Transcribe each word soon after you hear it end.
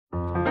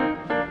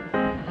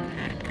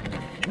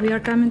We are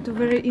coming to a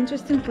very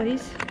interesting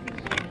place,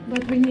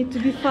 but we need to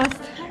be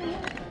fast.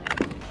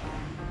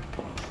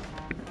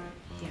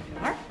 Here we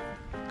are.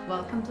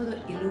 Welcome to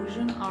the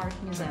Illusion Art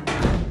Museum.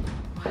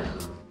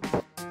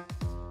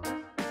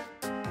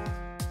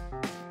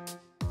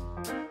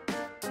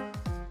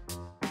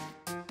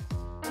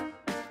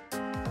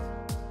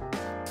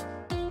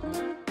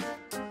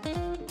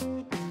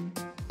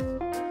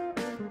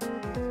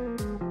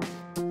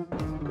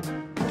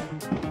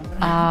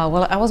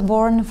 Well, I was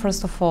born,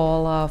 first of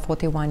all,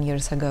 41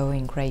 years ago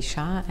in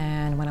Croatia,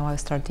 and when I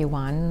was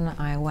 31,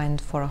 I went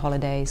for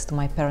holidays to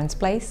my parents'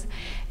 place,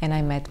 and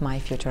I met my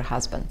future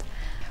husband.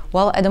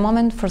 Well, at the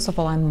moment, first of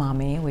all, I'm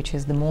mommy, which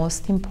is the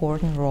most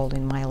important role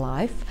in my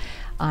life.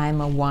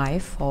 I'm a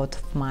wife of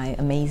my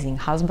amazing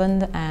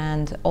husband,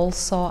 and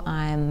also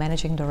I'm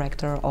managing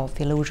director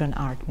of Illusion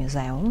Art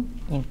Museum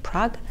in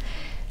Prague,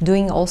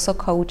 doing also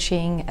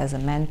coaching as a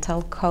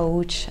mental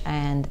coach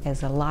and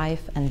as a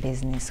life and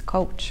business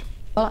coach.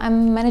 Well,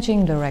 I'm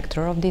managing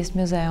director of this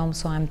museum,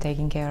 so I'm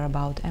taking care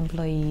about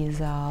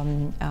employees,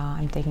 I'm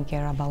taking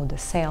care about the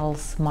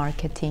sales,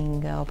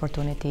 marketing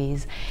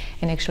opportunities,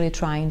 and actually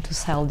trying to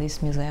sell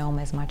this museum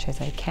as much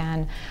as I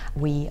can.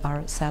 We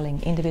are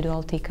selling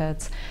individual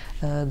tickets,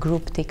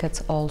 group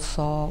tickets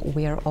also.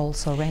 We are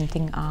also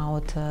renting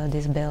out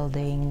this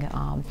building,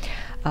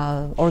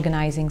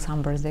 organizing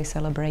some birthday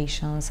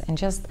celebrations, and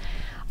just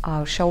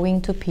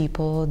showing to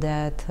people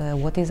that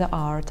what is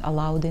art,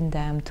 allowing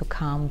them to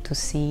come to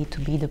see, to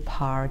be the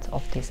part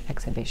of this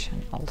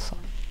exhibition also.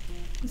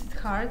 Is it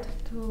hard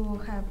to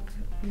have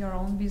your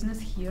own business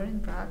here in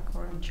Prague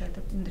or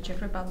in the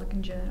Czech Republic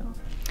in general?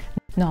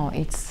 No,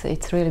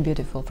 it's really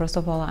beautiful. First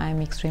of all,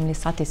 I'm extremely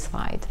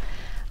satisfied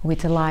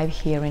with life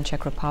here in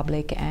Czech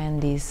Republic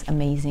and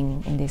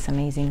in this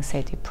amazing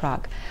city,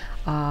 Prague.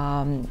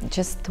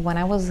 Just when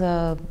I was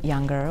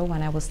younger,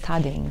 when I was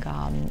studying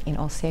in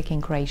Osijek in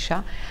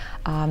Croatia,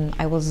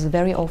 I was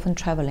very often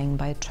traveling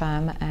by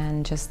tram,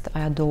 and just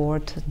I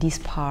adored this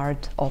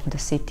part of the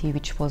city,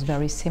 which was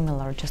very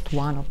similar, just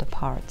one of the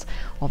parts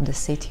of the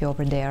city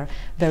over there,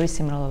 very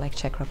similar like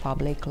Czech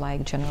Republic,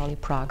 like generally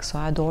Prague. So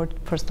I adored,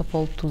 first of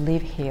all, to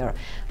live here.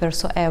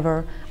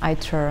 Wheresoever I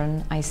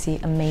turn, I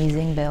see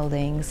amazing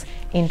buildings,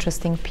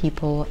 interesting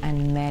people,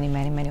 and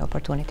many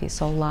opportunities.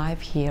 So life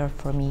here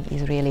for me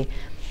is really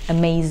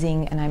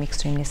amazing, and I'm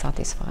extremely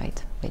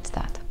satisfied with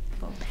that.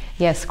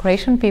 Yes,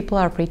 Croatian people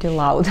are pretty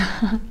loud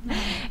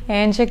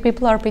and Czech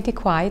people are pretty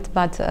quiet,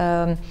 but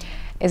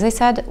as I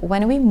said,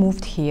 when we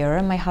moved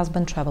here, my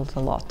husband traveled a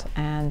lot,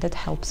 and that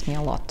helps me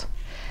a lot.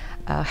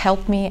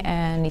 Helped me,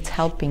 and it's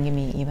helping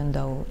me even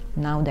though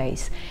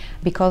nowadays,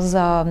 because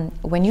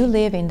when you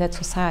live in that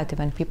society,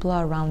 when people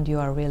around you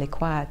are really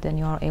quiet, then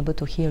you are able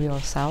to hear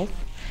yourself.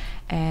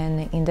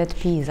 And in that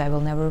peace, I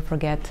will never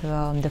forget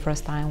the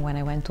first time when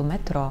I went to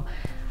metro.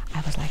 I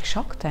was like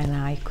shocked, and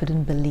I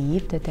couldn't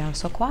believe that they are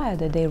so quiet,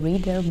 that they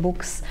read their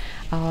books,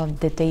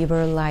 that they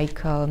were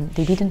like,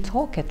 they didn't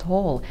talk at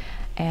all.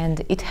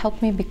 And it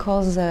helped me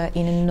because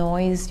in a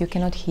noise you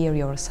cannot hear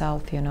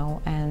yourself, you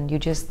know, and you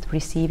just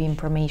receive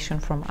information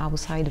from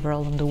outside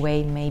world in the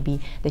way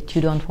maybe that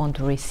you don't want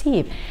to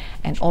receive.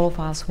 And all of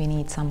us, we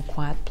need some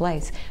quiet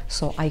place.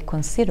 So I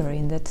consider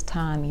in that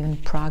time even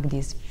Prague,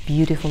 this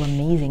beautiful,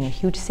 amazing, and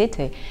huge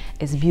city,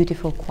 is a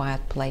beautiful,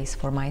 quiet place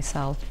for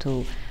myself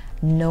to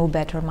know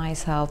better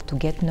myself, to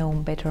get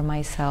known better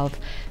myself,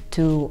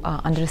 to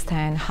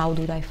understand how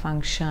do I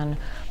function,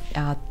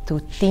 to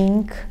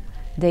think.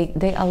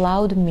 They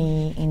allowed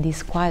me in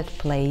this quiet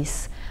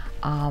place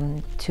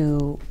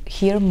to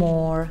hear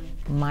more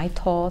my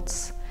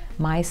thoughts,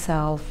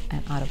 myself,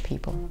 and other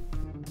people.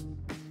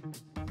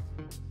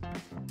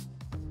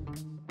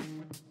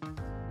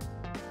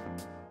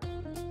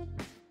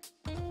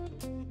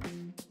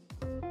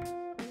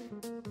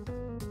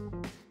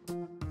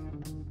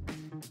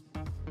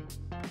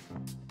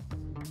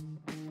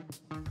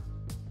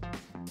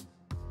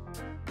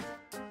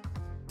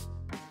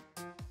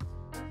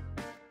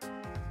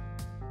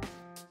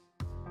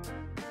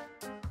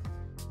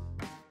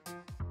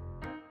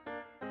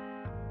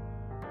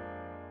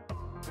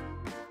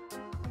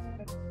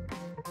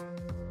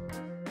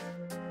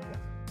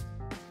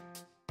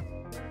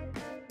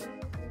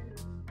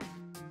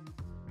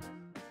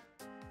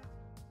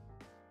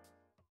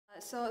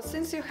 So,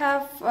 since you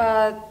have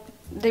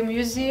the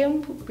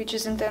museum, which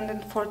is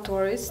intended for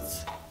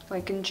tourists,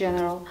 like in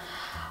general,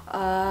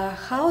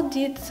 how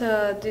did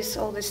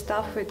all this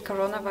stuff with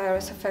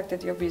coronavirus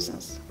affected your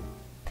business?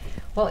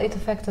 Well, it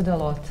affected a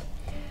lot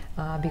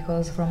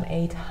because from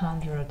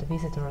 800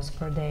 visitors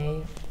per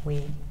day,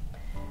 we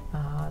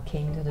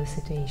came to the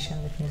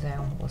situation that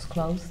museum was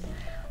closed.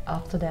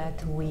 After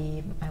that,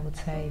 I would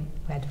say,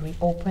 we had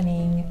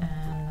reopening,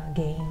 and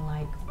again,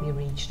 like, we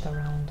reached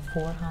around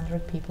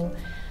 400 people.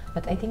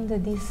 But I think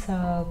that this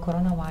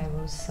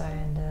coronavirus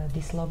and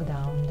this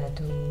lockdown that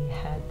we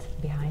had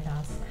behind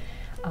us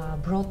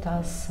brought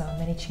us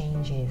many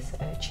changes.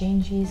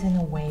 Changes in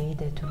a way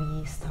that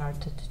we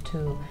started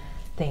to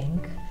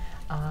think.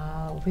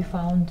 We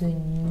found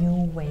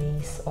new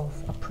ways of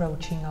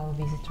approaching our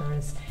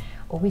visitors,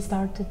 we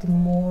started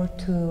more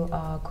to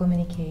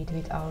communicate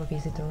with our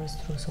visitors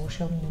through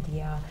social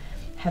media,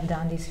 have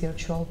done this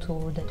virtual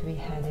tour that we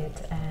had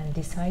it, and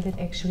decided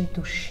actually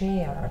to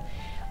share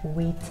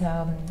with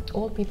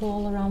all people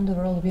all around the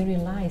world. We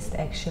realized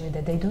actually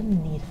that they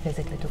don't need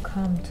physically to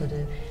come to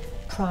the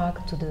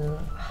Prague, to the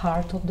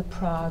heart of the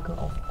Prague,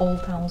 of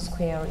Old Town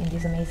Square in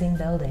this amazing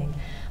building,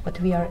 but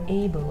we are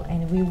able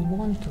and we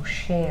want to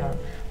share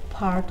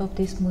part of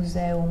this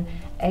museum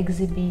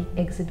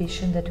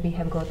exhibition that we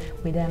have got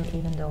with them,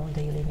 even though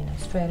they live in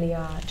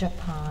Australia,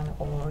 Japan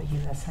or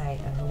USA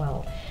as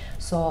well.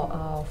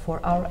 So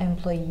for our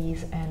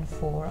employees and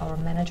for our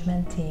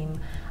management team,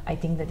 I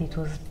think that it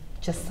was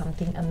just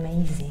something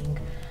amazing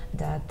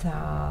that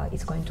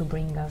is going to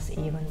bring us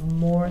even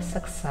more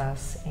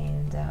success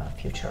in the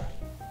future.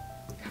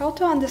 How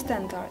to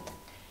understand art?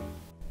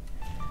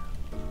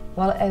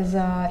 Well, as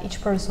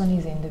each person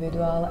is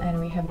individual and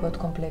we have got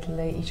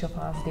completely, each of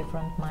us,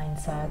 different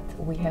mindset,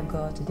 we have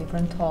got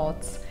different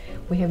thoughts,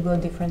 we have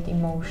got different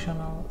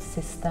emotional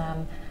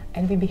system,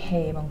 and we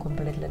behave in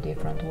completely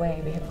different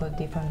way. We have got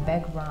different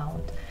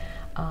background.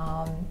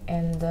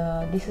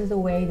 This is the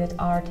way that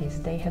artists,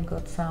 they have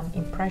got some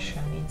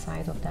impression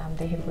inside of them,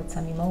 they have got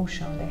some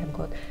emotion, they have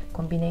got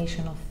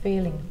combination of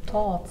feeling,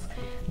 thoughts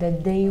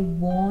that they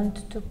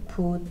want to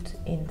put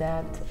in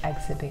that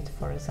exhibit,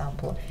 for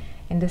example.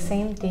 And the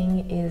same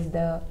thing is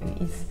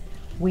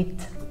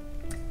with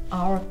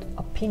our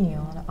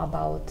opinion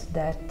about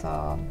that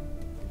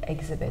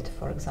exhibit,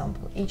 for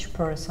example. Each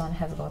person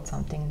has got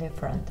something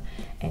different,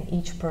 and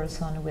each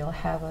person will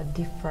have a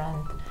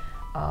different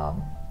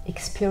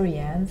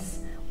experience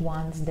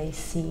once they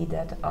see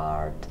that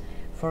art.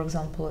 For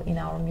example, in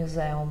our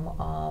museum,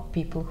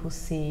 people who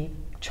see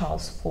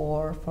Charles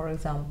IV, for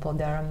example,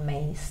 they are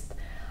amazed.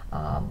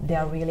 They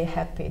are really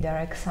happy, they are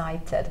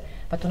excited.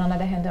 But on the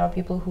other hand, there are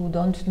people who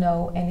don't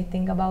know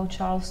anything about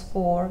Charles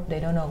IV, they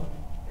don't know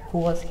who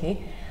was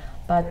he.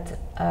 But,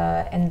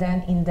 and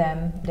then in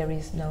them there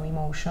is no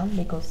emotion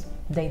because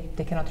they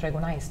cannot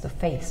recognize the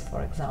face,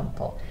 for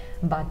example.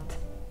 But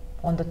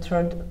on the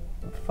third,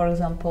 for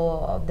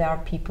example, there are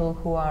people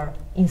who are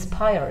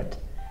inspired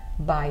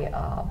by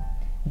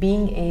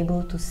being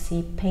able to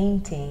see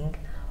painting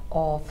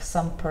of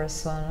some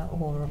person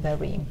who are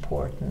very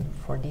important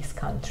for this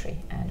country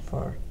and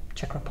for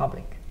Czech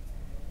Republic.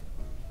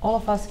 All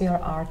of us, we are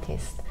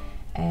artists,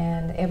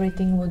 and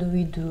everything what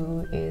we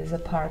do is a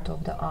part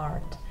of the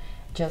art.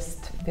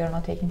 Just we are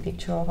not taking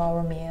picture of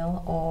our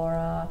meal,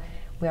 or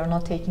we are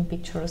not taking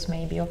pictures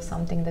maybe of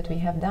something that we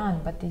have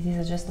done, but this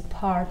is just a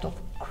part of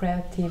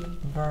creative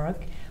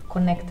work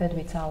connected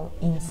with our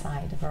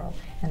inside world,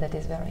 and that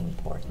is very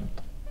important.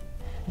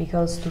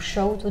 Because to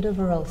show to the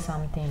world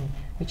something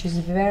which is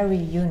very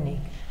unique,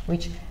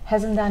 which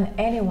hasn't done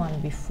anyone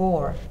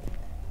before,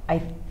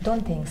 I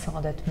don't think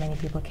so that many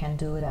people can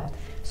do that.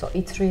 So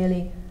it's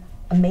really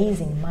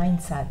amazing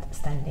mindset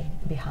standing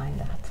behind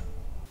that.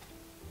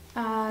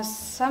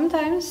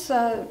 Sometimes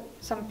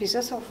some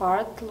pieces of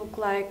art look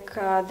like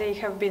they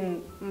have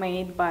been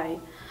made by,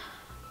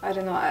 I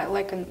don't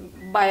know,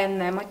 by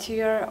an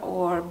amateur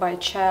or by a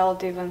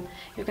child even.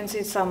 You can see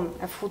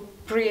a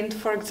footprint,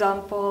 for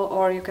example,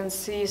 or you can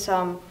see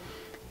some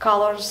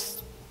colors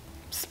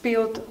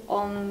spilled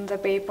on the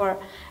paper,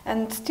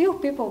 and still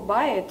people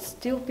buy it,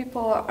 still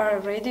people are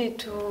ready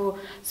to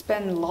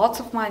spend lots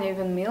of money,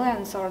 even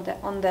millions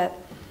on that.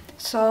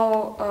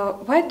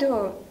 So why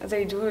do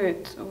they do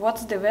it?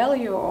 What's the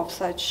value of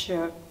such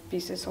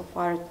pieces of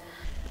art?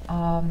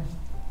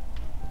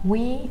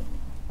 We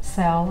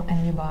sell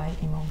and we buy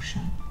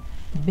emotion,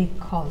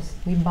 because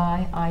we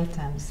buy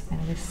items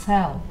and we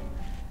sell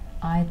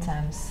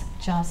items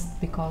just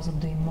because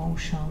of the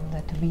emotion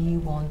that we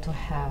want to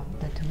have,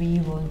 that we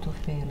want to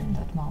feel in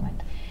that moment.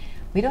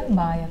 We don't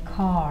buy a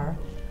car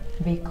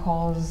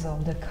because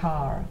of the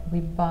car.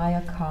 We buy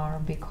a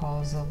car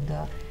because of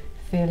the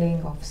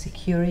feeling of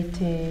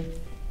security,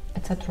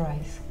 etc.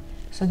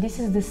 So this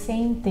is the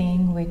same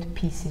thing with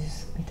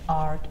pieces, with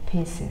art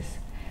pieces.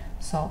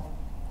 So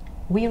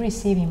we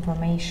receive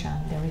information.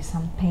 There is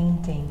some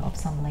painting of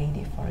some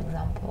lady, for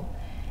example,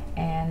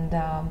 and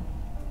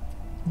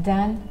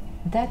then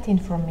that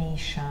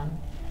information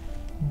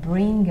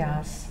brings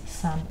us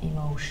some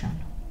emotion,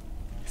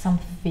 some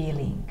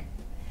feeling.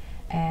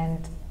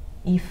 And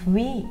if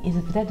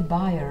that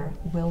buyer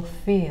will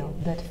feel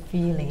that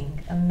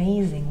feeling,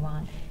 amazing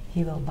one,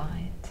 he will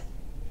buy it,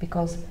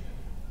 because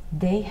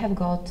they have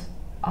got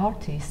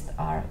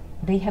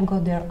they have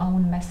got their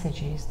own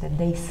messages that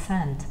they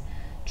send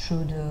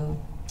through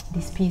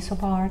this piece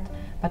of art.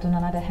 But on the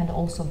other hand,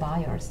 also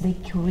buyers, they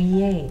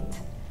create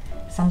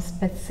some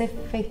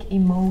specific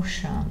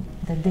emotion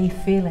that they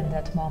feel in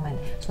that moment.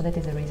 So that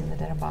is the reason that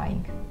they're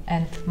buying.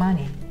 And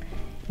money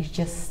is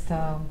just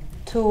a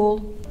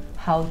tool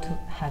how to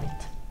have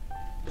it.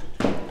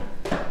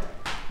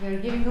 We're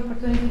giving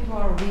opportunity to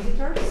our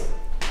visitors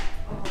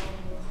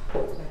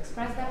to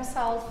express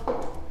themselves.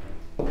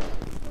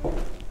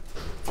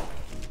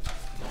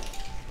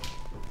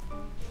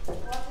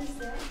 What is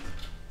that?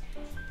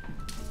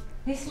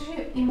 This is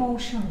an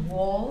emotion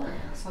wall,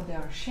 so they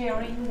are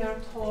sharing their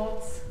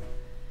thoughts,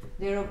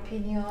 their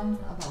opinion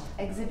about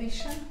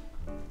exhibition.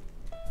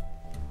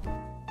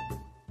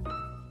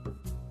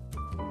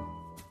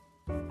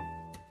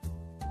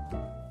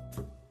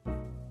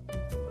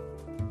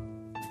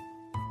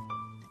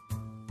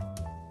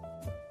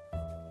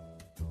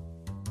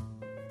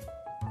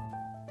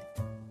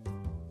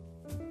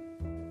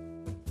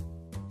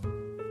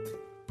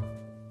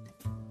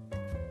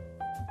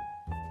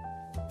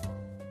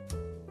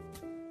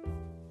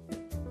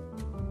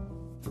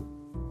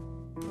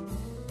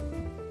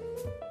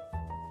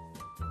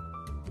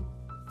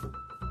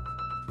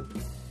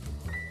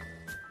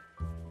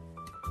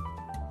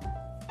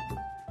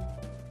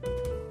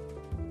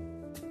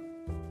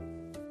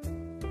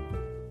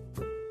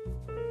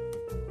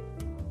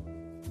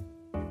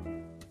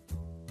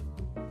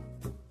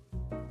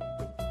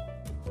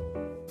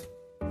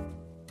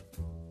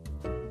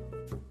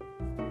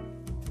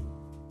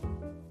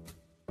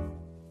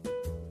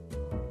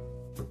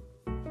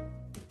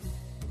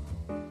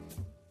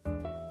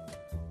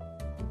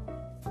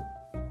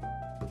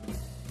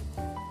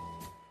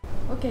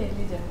 Okay,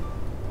 Lidija.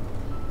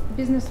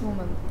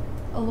 Businesswoman,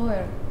 a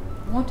lawyer,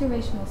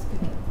 motivational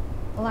speaker,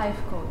 life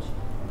coach,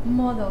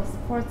 model,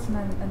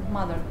 sportsman and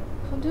mother.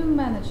 How do you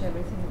manage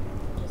everything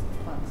just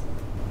at once?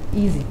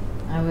 Easy.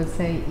 I would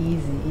say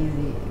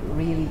easy,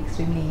 really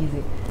extremely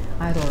easy.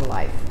 I adore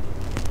life.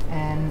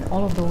 And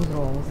all of those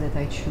roles that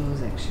I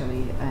choose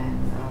actually,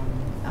 and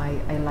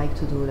I like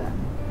to do them.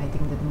 I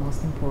think that the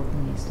most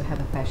important is to have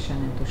a passion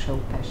and to show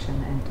passion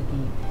and to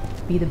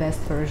be the best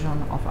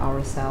version of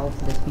ourselves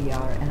that we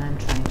are, and I'm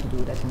trying to do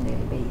that on a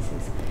daily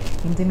basis.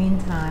 In the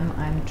meantime,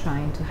 I'm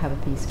trying to have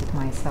a peace with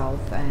myself,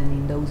 and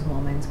in those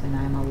moments when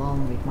I'm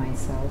alone with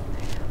myself,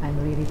 I'm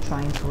really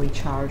trying to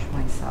recharge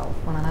myself.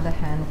 On another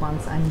hand,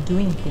 once I'm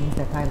doing things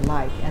that I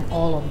like, and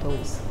all of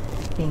those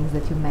things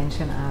that you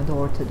mentioned I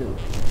adore to do,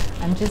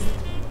 I'm just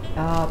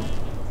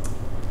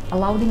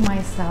allowing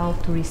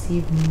myself to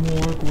receive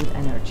more good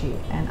energy,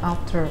 and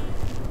after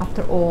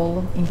all,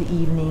 in the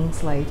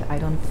evenings late, I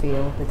don't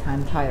feel that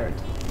I'm tired.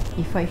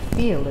 If I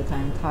feel that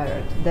I'm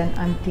tired, then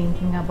I'm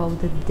thinking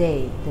about the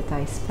day that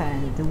I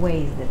spent, the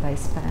ways that I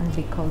spent,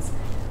 because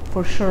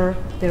for sure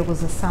there was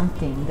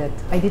something that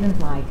I didn't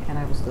like and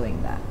I was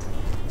doing that.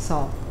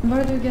 So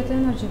where do you get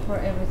energy for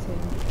everything?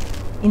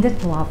 in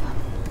that love.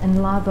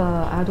 And love,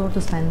 I adore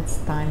to spend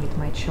time with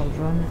my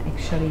children.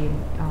 Actually,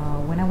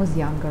 when I was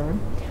younger,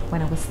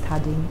 when I was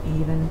studying,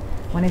 even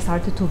when I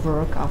started to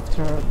work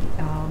after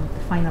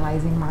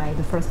finalizing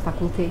the first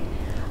faculty,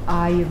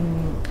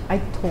 I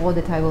thought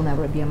that I will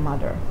never be a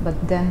mother.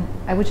 But then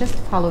I was just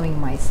following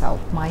myself,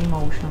 my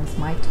emotions,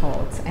 my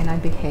thoughts, and I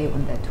behave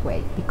in that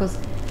way. Because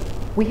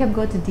we have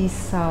got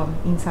this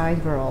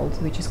inside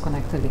world which is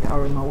connected with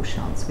our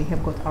emotions. We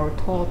have got our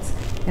thoughts,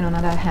 and on the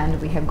other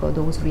hand we have got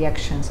those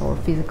reactions or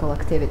physical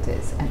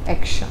activities and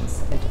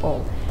actions at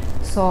all.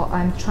 So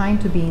I'm trying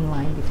to be in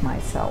line with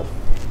myself.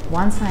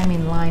 Once I'm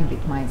in line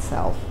with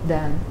myself,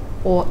 then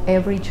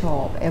every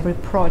job, every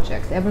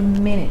project, every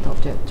minute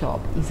of that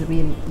job is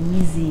really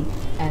easy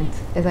and,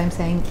 as I'm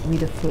saying, with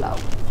the flow.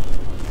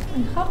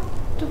 And how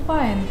to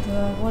find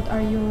what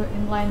are you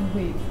in line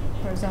with?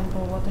 For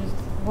example,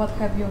 what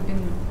have you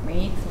been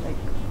made, like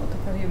what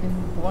have you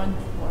been born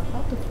for?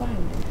 How to find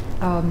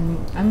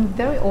it? I'm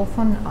very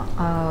often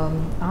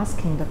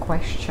asking the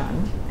question,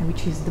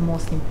 which is the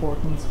most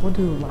important, is what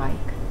do you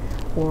like?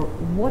 Or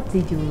what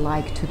did you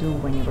like to do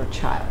when you were a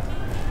child?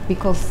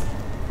 Because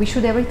we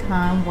should every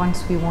time,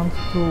 once we want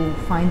to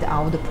find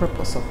out the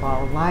purpose of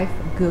our life,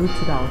 go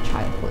to our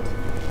childhood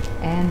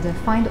and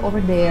find over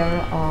there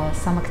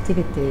some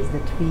activities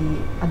that we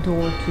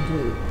adore to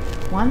do.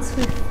 Once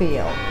we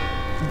feel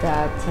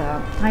that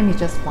time is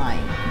just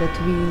flying,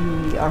 that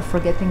we are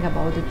forgetting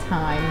about the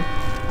time,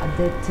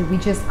 that we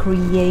just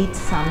create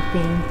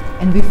something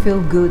and we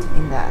feel good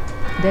in that,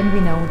 then we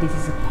know this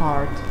is a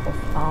part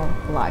of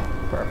our life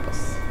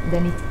purpose.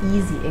 Then it's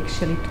easy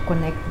actually to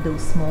connect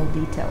those small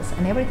details,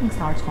 and everything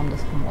starts from the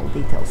small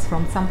details,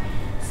 from some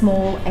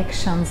small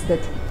actions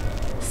that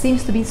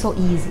seems to be so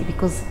easy,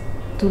 because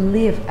to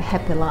live a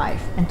happy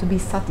life and to be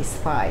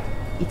satisfied,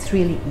 it's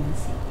really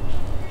easy.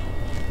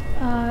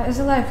 As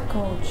a life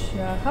coach,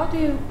 how do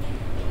you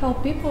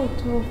help people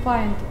to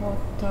find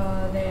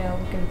what they are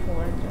looking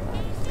for in their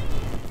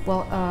lives?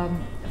 Well,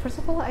 first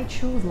of all, I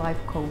choose life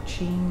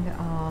coaching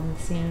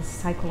since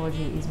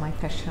psychology is my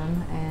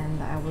passion,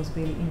 and I was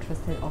really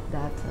interested of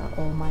that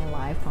all my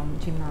life from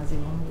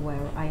gymnasium,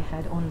 where I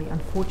had only,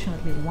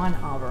 unfortunately, 1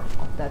 hour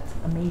of that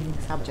amazing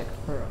subject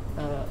per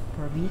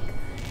week.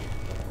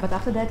 But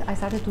after that, I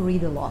started to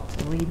read a lot,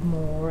 read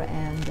more,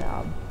 and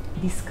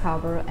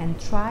discover and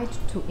tried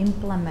to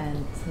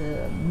implement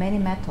many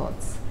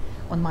methods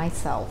on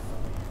myself.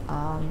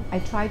 I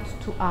tried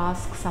to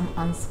ask some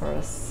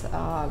answers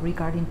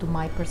regarding to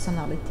my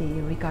personality,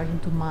 regarding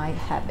to my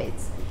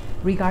habits,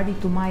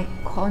 regarding to my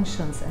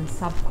conscious and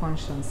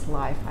subconscious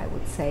life, I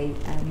would say,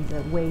 and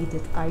the way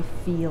that I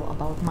feel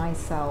about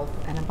myself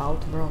and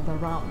about the world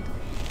around.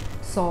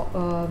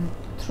 So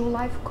through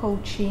life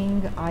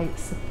coaching, I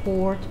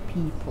support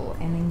people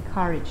and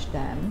encourage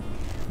them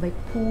by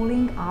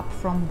pulling up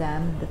from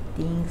them the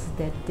things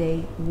that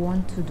they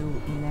want to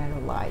do in their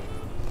life.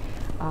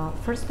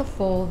 First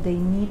of all, they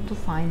need to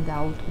find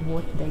out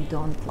what they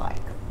don't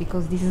like,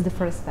 because this is the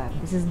first step.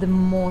 This is the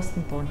most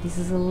important. This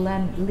is a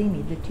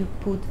limit that you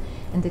put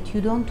and that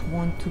you don't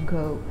want to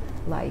go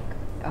like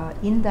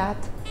in that.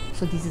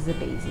 So this is a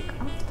basic.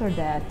 After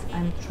that,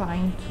 I'm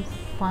trying to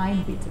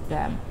find with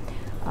them,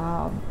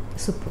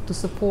 to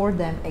support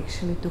them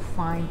actually to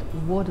find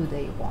what do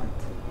they want.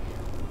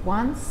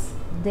 Once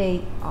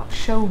they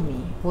show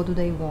me what do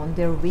they want,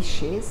 their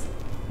wishes,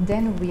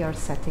 then we are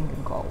setting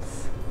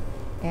goals.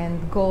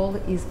 And goal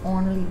is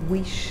only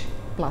wish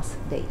plus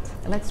date.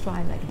 Let's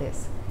try like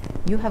this.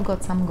 You have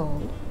got some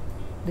goal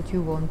that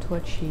you want to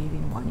achieve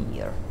in 1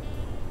 year.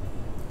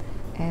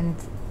 And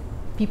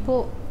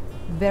people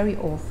very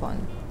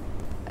often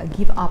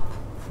give up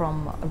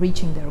from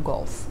reaching their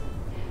goals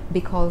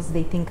because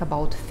they think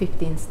about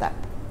 15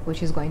 steps,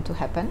 which is going to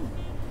happen,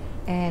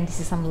 and this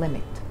is some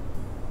limit.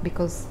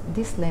 Because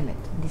this limit,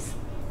 this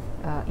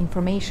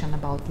information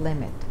about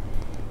limit,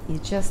 is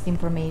just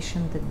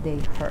information that they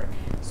heard.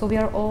 So we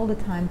are all the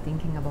time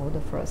thinking about the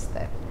first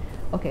step.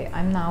 Okay,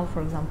 I'm now,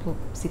 for example,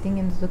 sitting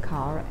in the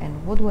car,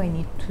 and what do I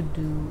need to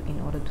do in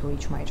order to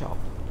reach my job?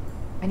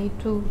 I need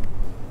to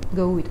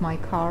go with my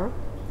car,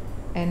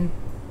 and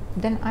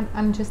then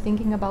I'm just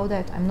thinking about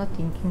that. I'm not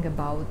thinking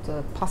about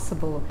a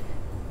possible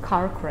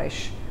car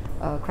crash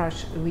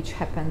which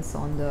happens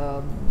on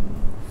the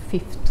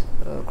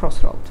 5th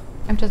crossroad.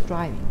 I'm just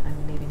driving,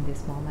 I'm living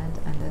this moment,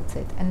 and that's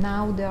it. And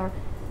now there are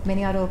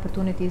many other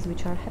opportunities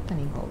which are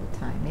happening all the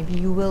time. Maybe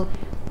you will,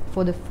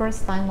 for the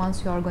first time,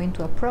 once you are going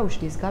to approach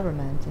this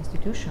government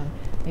institution,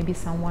 maybe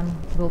someone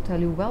will tell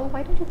you, well,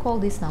 why don't you call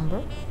this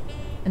number?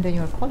 And then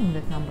you are calling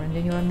that number, and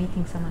then you are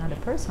meeting some other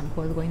person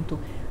who is going to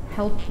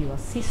help you,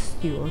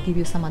 assist you, or give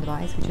you some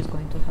advice which is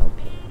going to help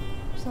you.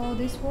 So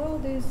this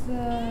world is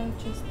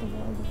just the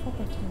world of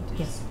opportunities.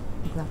 Yes,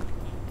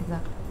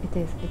 exactly.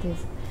 It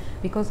is.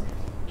 Because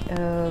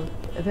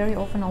very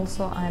often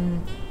also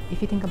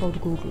if you think about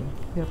Google,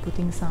 we are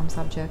putting some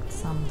subject,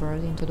 some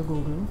word into the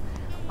Google.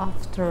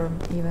 After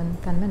even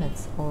 10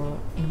 minutes or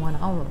in 1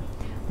 hour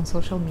on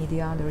social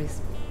media, there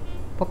is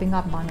popping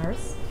up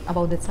banners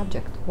about that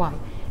subject. Why?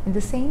 And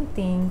the same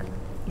thing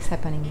is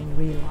happening in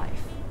real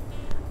life.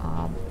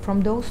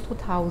 From those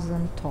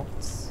 2,000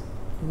 thoughts,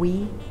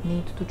 we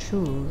need to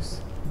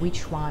choose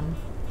which one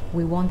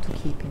we want to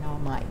keep in our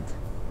mind.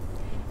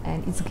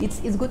 And it's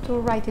good to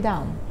write it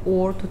down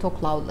or to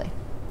talk loudly,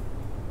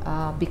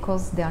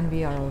 because then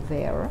we are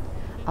aware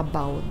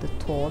about the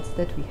thoughts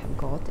that we have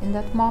got in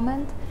that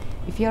moment.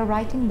 If you are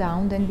writing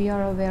down, then we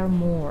are aware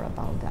more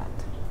about that.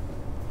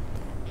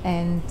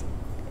 And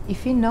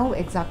if you know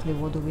exactly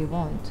what do we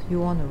want, you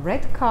want a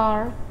red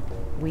car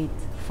with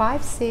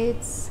 5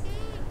 seats,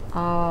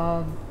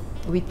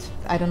 with,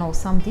 I don't know,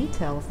 some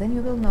details, then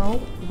you will know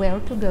where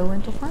to go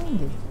and to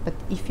find it. But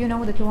if you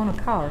know that you want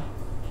a car,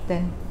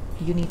 then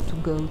you need to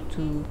go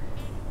to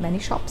many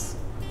shops,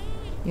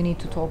 you need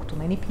to talk to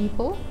many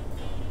people.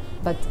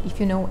 But if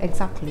you know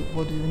exactly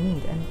what do you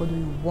need and what do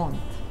you want,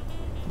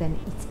 then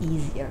it's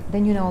easier.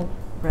 Then you know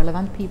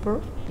relevant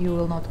people, you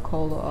will not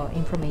call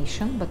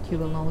information, but you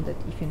will know that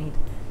if you need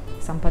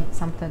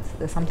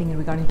something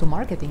regarding to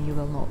marketing, you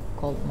will not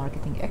call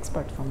marketing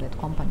expert from that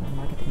company or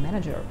marketing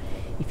manager.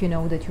 If you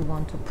know that you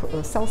want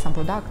to sell some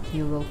product,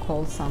 you will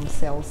call some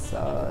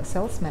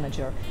sales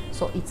manager.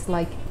 So it's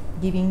like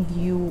giving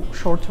you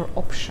shorter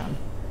option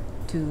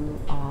to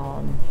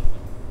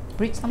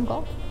reach some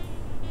goal.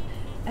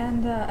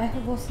 And I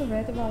have also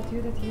read about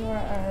you that you are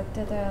a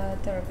theta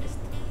therapist,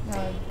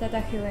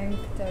 theta healing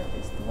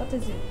therapist. What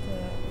is it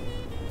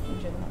in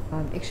general?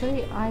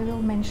 Actually, I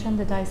will mention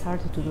that I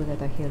started to do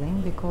theta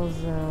healing because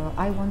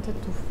I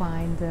wanted to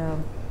find a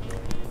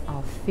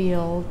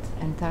field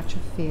and touch a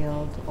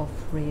field of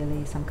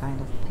really some kind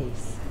of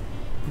peace.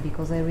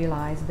 Because I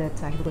realized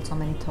that I have got so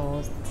many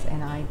thoughts,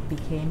 and I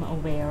became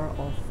aware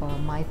of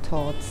my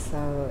thoughts,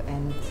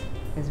 and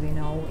as we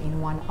know, in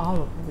 1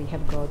 hour we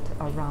have got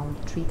around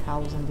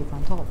 3,000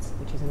 different thoughts,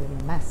 which is really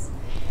a mess.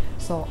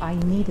 So I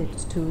needed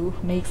to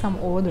make some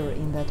order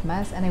in that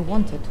mess, and I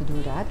wanted to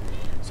do that.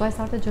 So I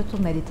started just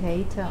to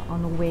meditate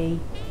on a way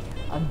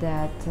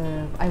that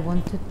I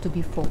wanted to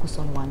be focused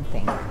on one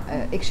thing.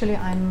 Actually,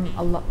 I'm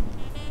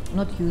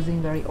not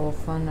using very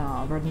often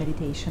word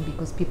meditation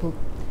because people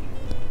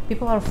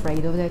are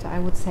afraid of that, I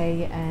would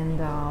say, and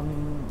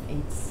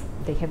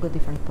they have got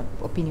different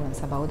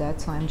opinions about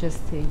that. So I'm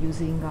just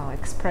using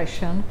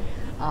expression,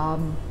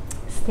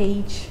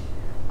 stage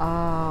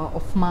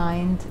of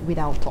mind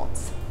without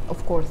thoughts.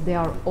 Of course, there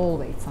are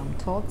always some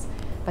thoughts,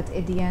 but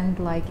at the end,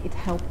 like, it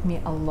helped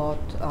me a lot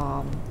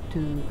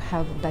to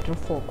have better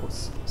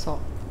focus. So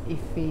if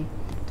we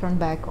turn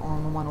back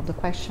on one of the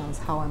questions,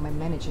 how am I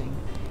managing?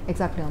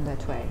 Exactly on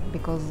that way,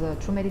 because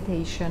through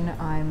meditation,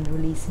 I'm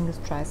releasing the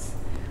stress.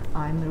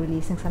 I'm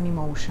releasing some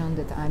emotion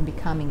that I'm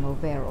becoming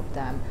aware of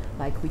them,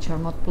 like which are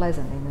not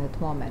pleasant in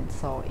that moment.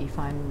 So if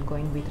I'm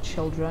going with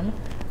children,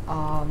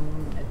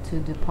 to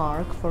the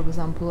park, for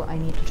example, I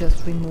need to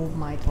just remove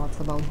my thoughts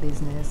about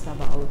business,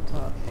 about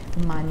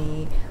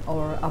money,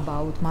 or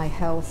about my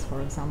health,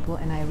 for example,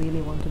 and I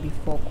really want to be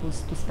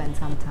focused, to spend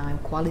some time,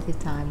 quality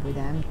time with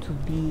them, to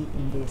be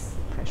in this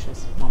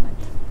precious moment.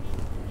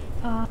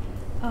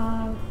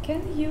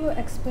 Can you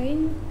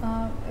explain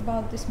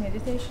about this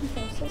meditation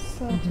process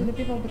to the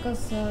people,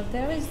 because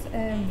there is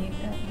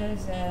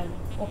a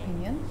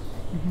opinion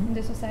in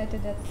the society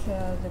that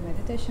the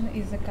meditation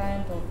is a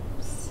kind of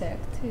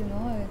sect, you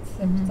know,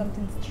 it's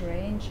something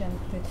strange, and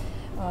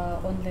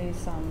only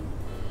some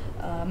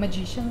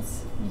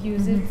magicians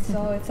use it,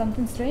 so it's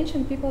something strange,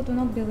 and people do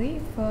not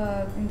believe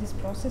in this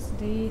process.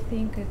 They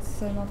think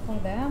it's not for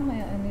them,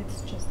 and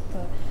it's just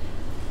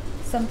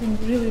something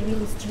really,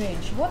 really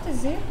strange. What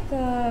is it?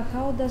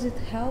 How does it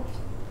help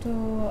to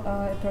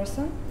a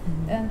person?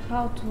 And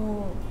how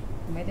to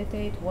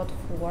meditate? What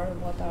for?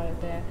 What are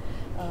the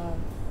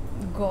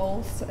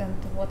goals? And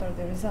what are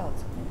the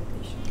results of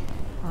meditation?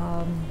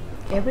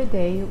 Every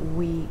day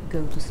we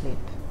go to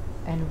sleep,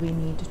 and we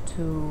need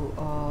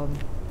to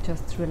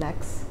just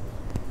relax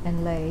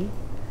and lay,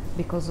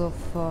 because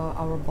of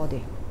our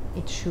body.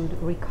 It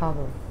should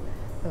recover.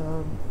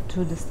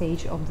 To the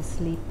stage of the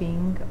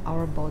sleeping,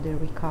 our body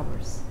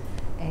recovers,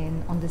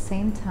 and on the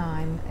same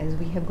time, as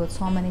we have got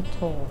so many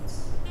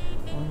thoughts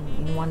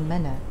in 1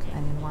 minute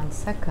and in 1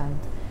 second,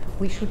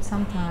 we should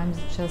sometimes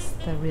just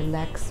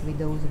relax with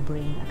those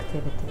brain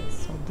activities.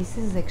 So this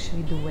is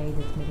actually the way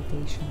that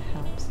meditation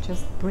helps.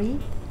 Just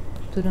breathe,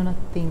 to do not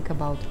think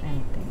about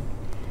anything.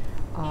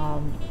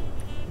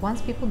 Once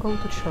people go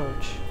to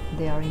church,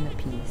 they are in a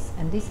peace,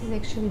 and this is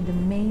actually the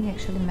main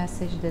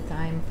message that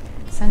I'm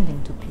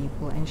sending to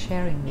people and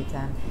sharing with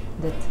them,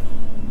 that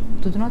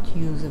to do not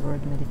use the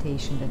word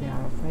meditation that they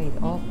are afraid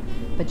of,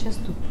 but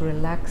just to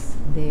relax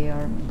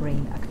their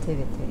brain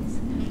activities.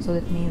 So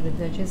that means that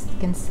they just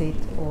can sit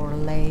or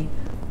lay,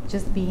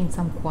 just be in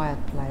some quiet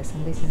place,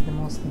 and this is the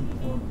most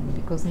important,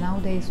 because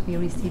nowadays we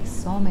receive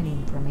so many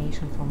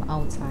information from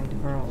outside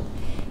world.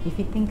 If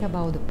you think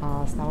about the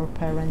past, our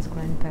parents,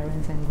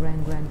 grandparents and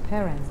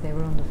grandparents, they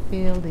were on the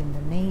field, in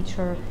the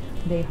nature,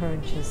 they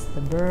heard just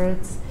the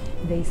birds,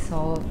 they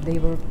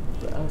were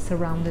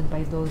surrounded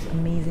by those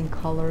amazing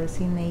colors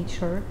in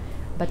nature.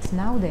 But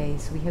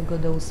nowadays we have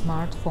got those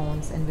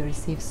smartphones, and we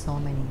receive so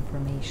many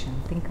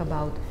information. Think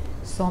about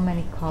so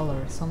many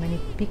colors, so many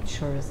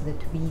pictures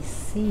that we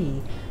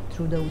see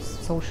through those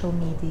social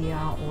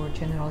media, or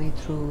generally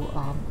through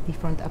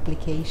different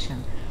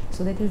applications.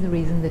 So that is the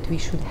reason that we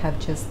should have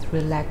just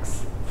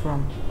relax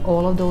from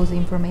all of those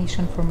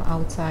information from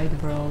outside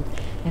world,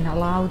 and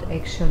allowed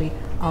actually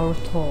our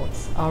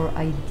thoughts, our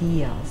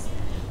ideas,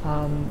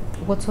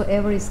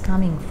 whatsoever is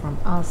coming from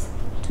us,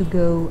 to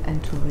go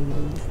and to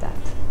release that.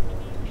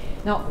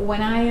 Now,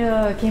 when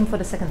I came for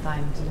the second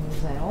time to the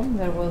museum,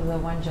 there was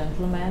one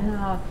gentleman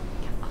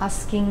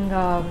asking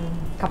a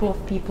couple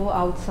of people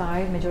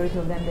outside, majority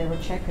of them they were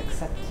Czech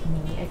except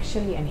me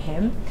actually and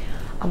him,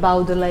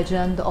 about the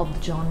legend of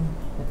John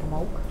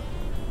Nepomouk,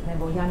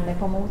 nebo Jan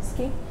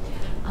Nepomoucký.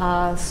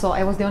 So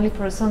I was the only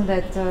person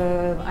that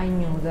I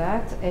knew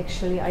that.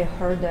 Actually, I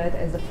heard that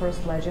as the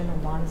first legend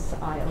once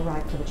I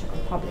arrived to the Czech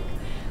Republic.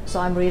 So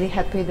I'm really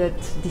happy that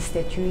this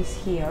statue is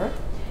here.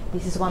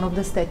 This is one of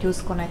the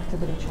statues connected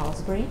to the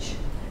Charles Bridge,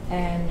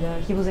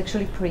 and he was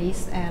actually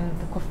priest and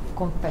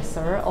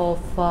confessor of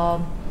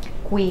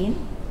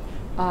Queen,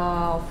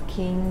 of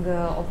King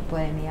of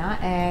Bohemia,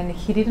 and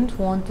he didn't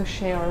want to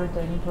share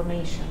the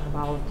information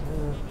about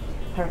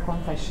her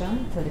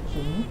confession to the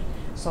king.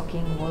 So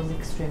king was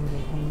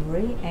extremely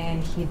angry,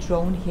 and he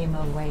drove him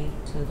away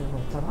to the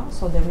Vltava.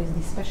 So there is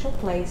this special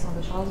place on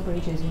the Charles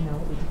Bridge, as you know,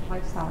 with the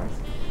 5 stars.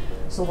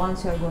 So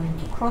once you are going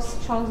to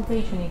cross Charles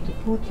Bridge, you need to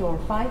put your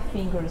 5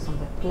 fingers on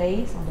that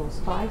place, on those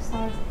 5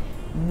 stars,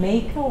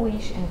 make a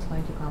wish, and it's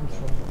going to come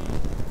true.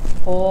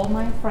 All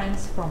my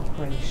friends from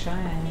Croatia,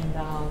 and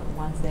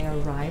once they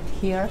arrived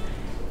here,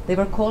 they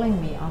were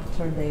calling me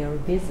after their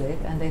visit,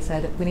 and they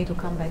said, we need to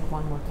come back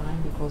one more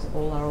time because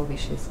all our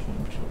wishes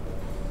came true.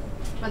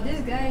 But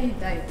this guy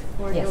died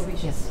for your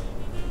wishes. Yes.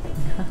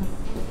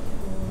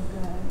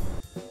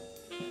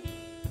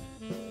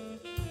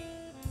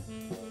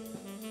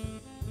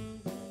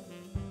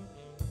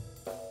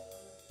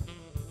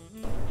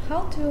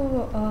 How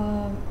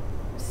to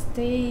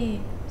stay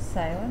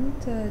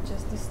silent,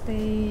 just to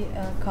stay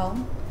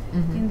calm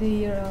in the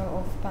year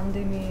of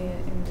pandemic,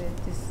 in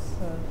this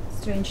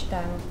strange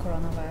time of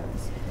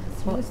coronavirus?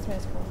 It's really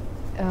stressful.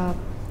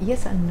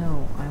 Yes and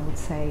no, I would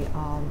say.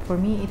 For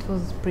me, it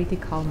was pretty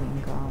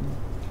calming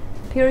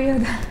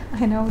period.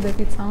 I know that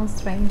it sounds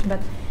strange, but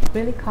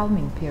really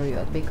calming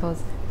period,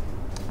 because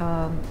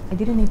I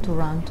didn't need to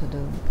run to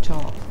the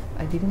job.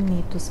 I didn't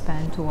need to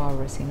spend 2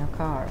 hours in a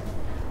car.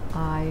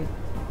 I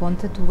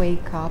wanted to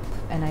wake up,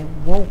 and I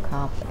woke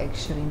up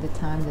actually in the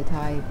time that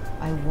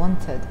I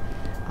wanted.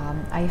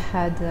 I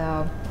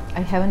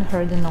haven't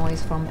heard the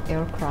noise from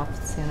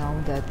aircrafts, you know,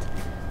 that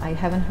I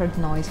haven't heard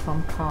noise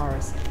from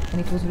cars, and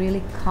it was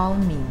really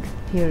calming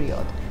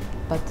period.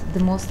 But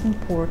the most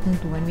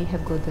important, when we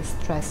have got the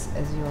stress,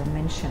 as you are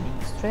mentioning,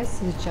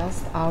 stress is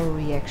just our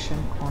reaction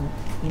on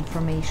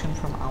information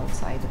from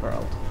outside the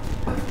world.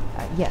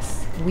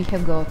 Yes, we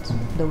have got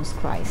those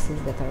crises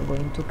that are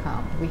going to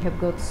come. We have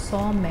got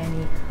so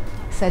many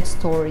sad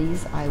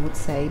stories, I would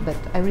say, but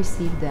I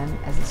receive them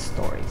as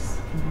stories.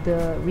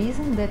 The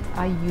reason that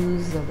I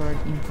use the word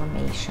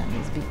information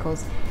is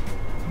because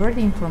word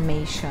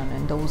information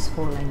and those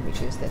 4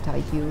 languages that I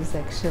use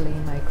actually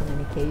in my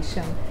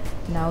communication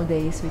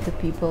nowadays with the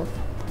people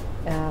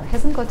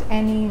hasn't got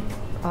any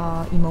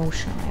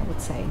emotion, I would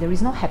say. There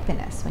is no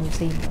happiness when you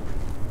say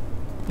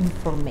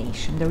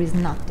information. There is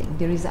nothing.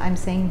 I'm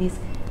saying this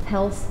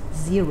health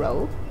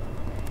 0.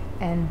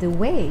 And the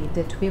way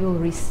that we will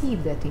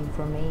receive that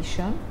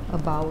information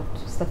about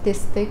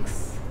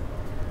statistics,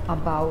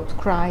 about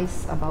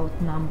crisis, about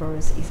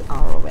numbers is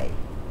our way.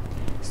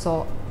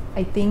 So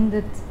I think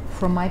that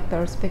from my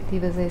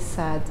perspective, as I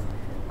said,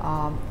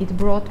 it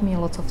brought me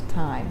lots of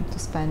time to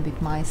spend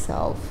with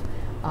myself,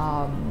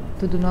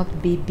 to do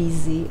not be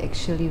busy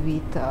actually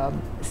with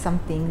some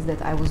things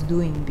that I was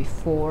doing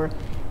before,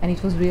 and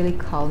it was really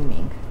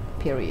calming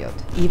period.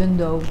 Even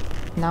though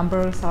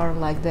numbers are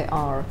like they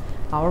are,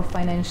 our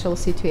financial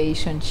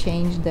situation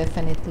changed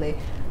definitely,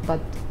 but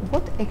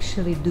what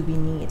actually do we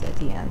need at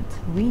the end?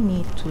 We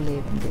need to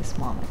live in this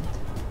moment.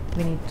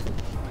 We need to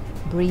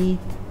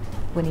breathe,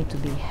 we need to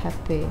be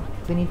happy,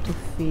 we need to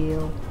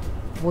feel,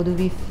 what do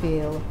we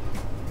feel?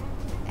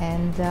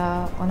 And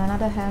on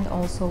another hand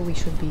also we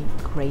should be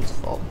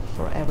grateful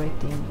for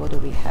everything what do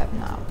we have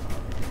now.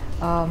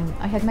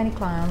 I had many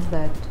clients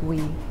that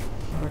we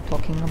were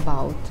talking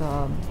about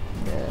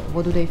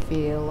what do they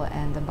feel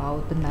and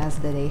about the mess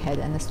that they had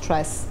and the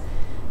stress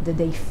that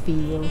they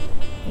feel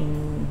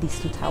in this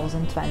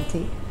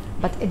 2020.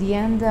 But at the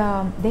end,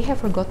 they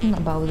have forgotten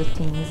about the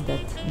things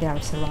that they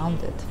are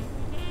surrounded.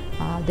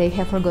 They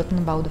have forgotten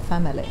about the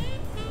family.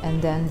 And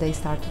then they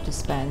started to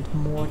spend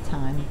more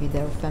time with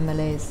their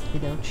families,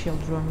 with their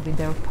children, with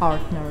their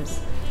partners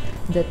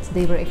that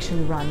they were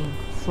actually running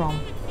from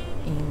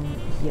in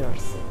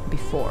years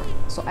before.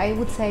 So I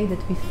would say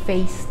that we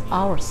faced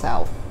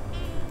ourselves,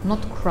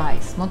 not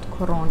crisis, not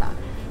corona,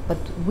 but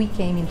we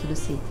came into the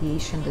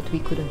situation that we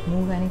couldn't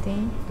move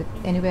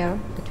anywhere,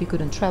 that we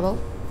couldn't travel,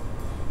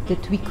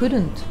 that we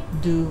couldn't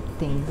do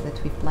things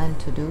that we planned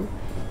to do,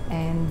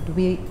 and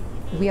we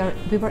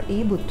were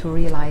able to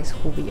realize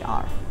who we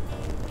are.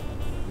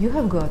 You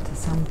have got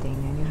something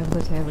and you have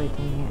got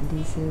everything, and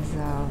this is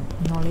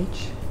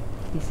knowledge,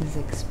 this is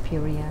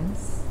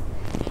experience,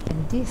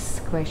 and this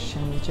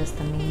question is just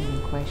an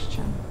amazing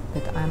question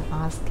that I'm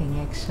asking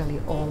actually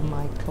all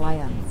my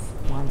clients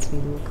once we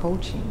do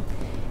coaching,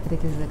 and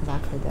it is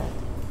exactly that.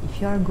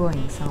 If you are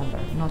going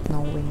somewhere not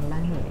knowing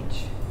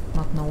language,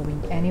 not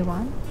knowing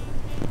anyone,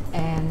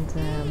 and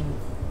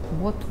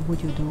what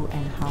would you do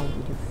and how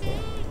would you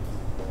feel?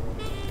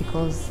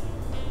 Because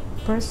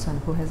person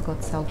who has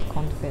got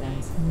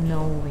self-confidence,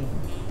 knowing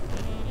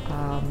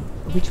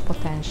which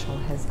potential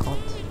has got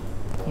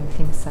in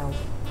himself,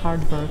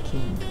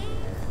 hardworking,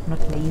 not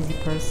lazy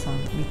person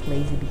with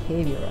lazy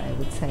behavior, I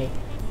would say,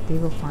 they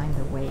will find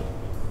a way.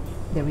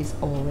 There is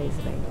always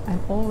a way.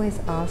 I'm always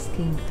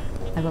asking,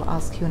 I will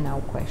ask you now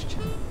a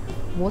question.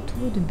 What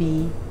would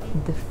be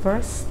the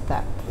first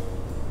step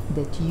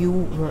that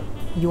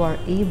you are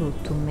able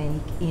to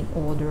make in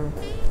order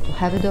to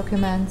have a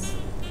documents,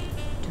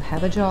 to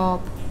have a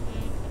job,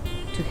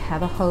 to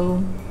have a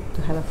home,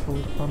 to have a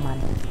food or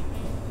money?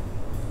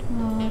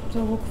 To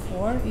look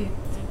for it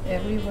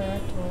everywhere,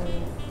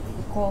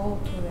 to call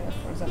to the,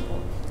 for example,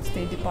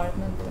 State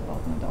Department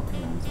about my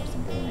documents or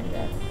something like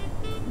that.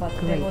 But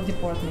Great. They will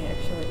deport me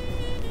actually.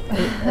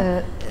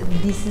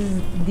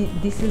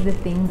 This is the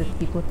thing that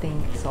people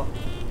think. So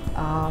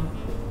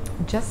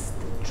just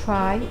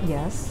try.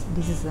 Yes,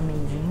 this is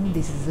amazing.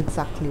 This is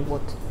exactly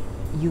what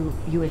you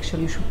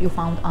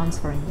found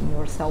answering in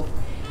yourself.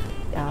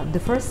 The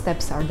first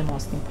steps are the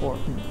most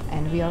important,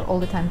 and we are all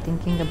the time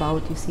thinking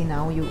about, you see,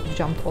 now you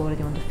jumped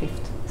already on the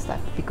 5th step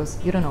because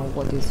you don't know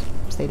what is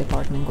State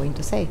Department going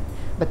to say,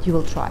 but you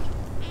will try.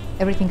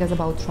 Everything is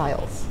about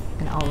trials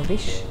and our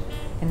wish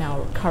and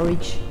our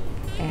courage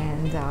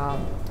and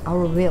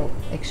our will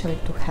actually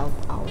to help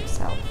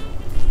ourselves.